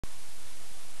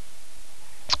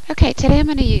Okay, today I'm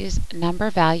going to use number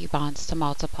value bonds to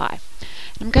multiply.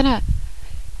 I'm going to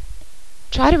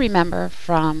try to remember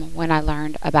from when I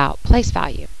learned about place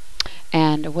value.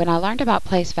 And when I learned about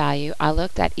place value, I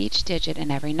looked at each digit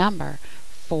in every number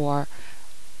for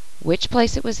which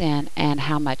place it was in and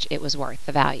how much it was worth,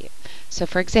 the value. So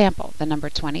for example, the number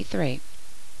 23.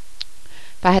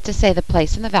 If I had to say the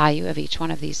place and the value of each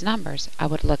one of these numbers, I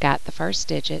would look at the first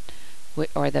digit,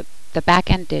 or the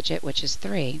back end digit, which is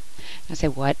 3, and I say,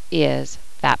 what is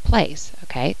that place?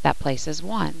 Okay, that place is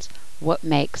ones. How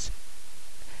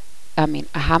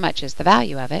much is the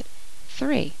value of it?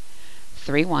 3.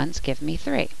 3 ones give me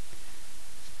 3.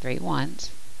 3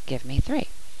 ones give me 3.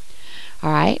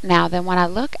 All right, now then when I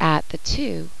look at the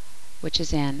 2, which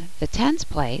is in the tens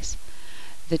place,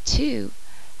 the 2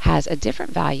 has a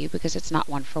different value because it's not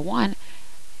 1 for 1.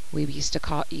 We used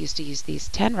to use these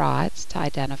 10 rods to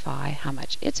identify how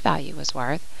much its value was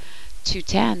worth. 2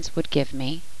 tens would give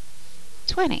me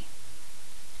 20.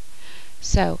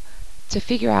 So to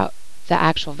figure out the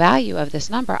actual value of this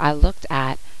number, I looked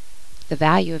at the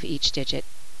value of each digit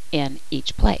in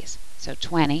each place. So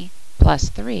 20 plus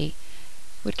 3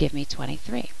 would give me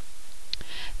 23.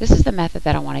 This is the method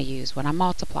that I want to use when I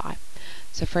multiply.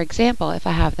 So for example, if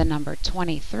I have the number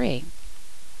 23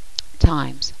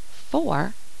 times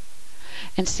 4,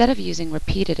 instead of using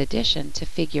repeated addition to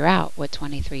figure out what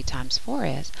 23 times 4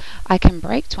 is, I can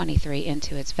break 23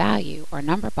 into its value or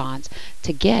number bonds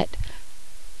to get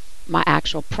my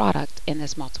actual product in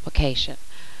this multiplication.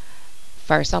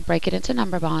 First, I'll break it into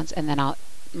number bonds, and then I'll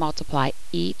multiply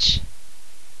each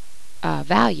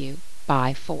value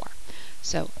by 4.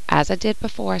 So as I did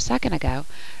before a second ago,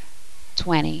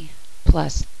 20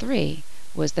 plus 3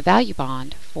 was the value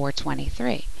bond for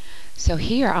 23. So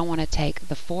here I want to take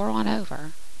the 4 on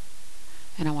over,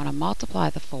 and I want to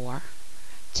multiply the 4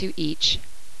 to each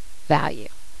value.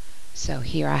 So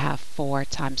here I have 4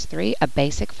 times 3, a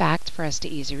basic fact for us to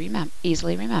easily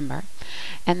remember.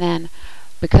 And then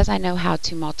because I know how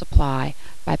to multiply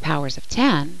by powers of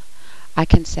 10, I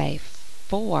can say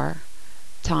 4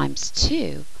 times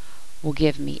 2 will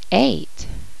give me 8,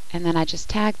 and then I just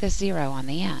tag this 0 on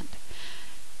the end.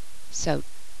 So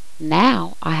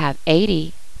now I have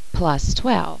 80 plus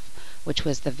 12, which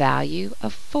was the value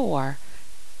of 4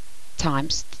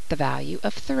 times the value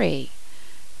of 3,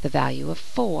 the value of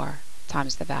 4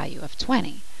 times the value of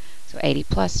 20. So 80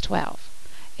 plus 12.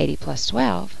 80 plus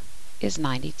 12 is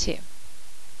 92.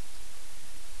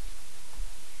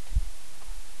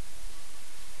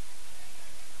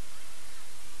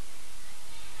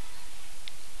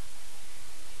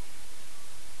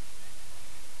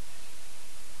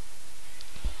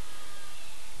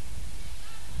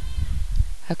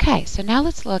 Okay, so now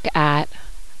let's look at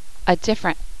a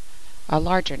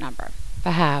larger number. If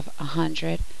I have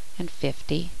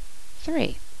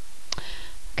 153.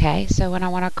 Okay, so when I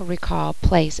want to recall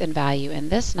place and value in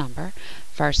this number,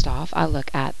 first off, I look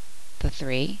at the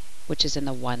 3, which is in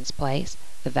the ones place.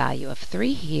 The value of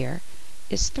 3 here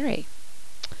is 3.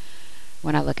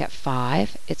 When I look at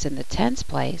 5, it's in the tens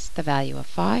place. The value of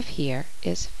 5 here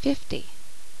is 50.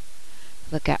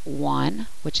 Look at 1,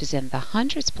 which is in the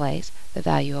hundreds place. The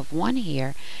value of 1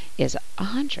 here is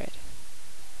 100.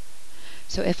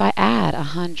 So if I add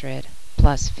 100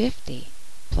 plus 50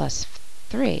 plus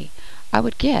 3, I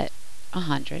would get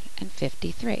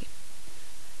 153.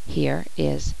 Here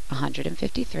is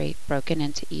 153 broken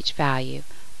into each value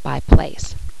by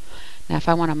place. Now if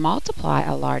I want to multiply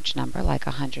a large number like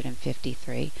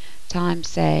 153 times,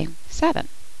 say, 7,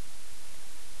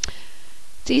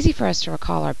 it's easy for us to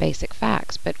recall our basic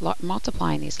facts, but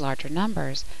multiplying these larger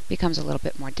numbers becomes a little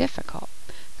bit more difficult.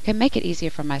 I can make it easier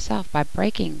for myself by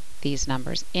breaking these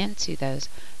numbers into those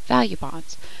value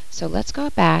bonds. So let's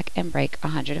go back and break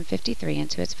 153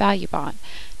 into its value bond.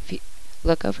 If you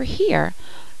look over here,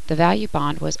 the value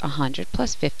bond was 100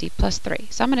 plus 50 plus 3.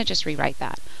 So I'm going to just rewrite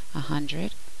that.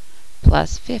 100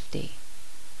 plus 50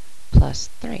 plus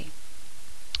 3.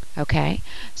 Okay,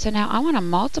 so now I want to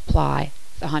multiply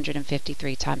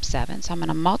 153 times 7, so I'm going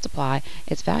to multiply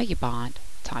its value bond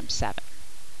times 7.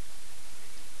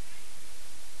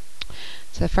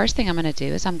 So the first thing I'm going to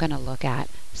do is I'm going to look at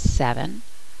 7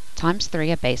 times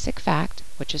 3, a basic fact,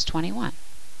 which is 21.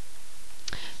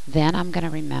 Then I'm going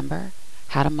to remember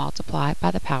how to multiply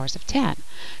by the powers of 10.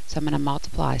 So I'm going to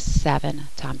multiply 7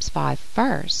 times 5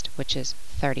 first, which is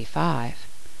 35.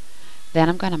 Then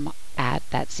I'm going to add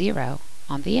that 0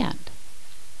 on the end.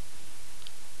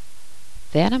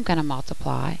 Then I'm going to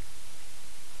multiply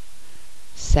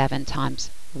 7 times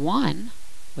 1,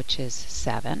 which is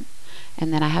 7.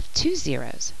 And then I have 2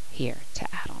 zeros here to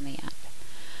add on the end.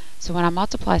 So when I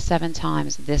multiply 7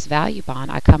 times this value bond,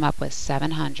 I come up with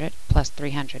 700 plus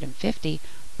 350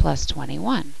 plus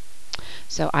 21.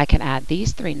 So I can add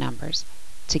these three numbers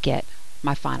to get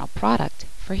my final product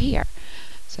for here.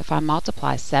 So if I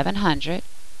multiply 700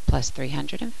 plus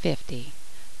 350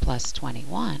 plus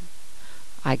 21,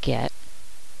 I get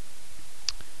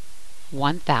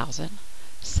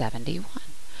 1071.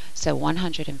 So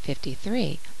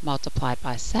 153 multiplied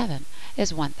by 7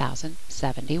 is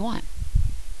 1071.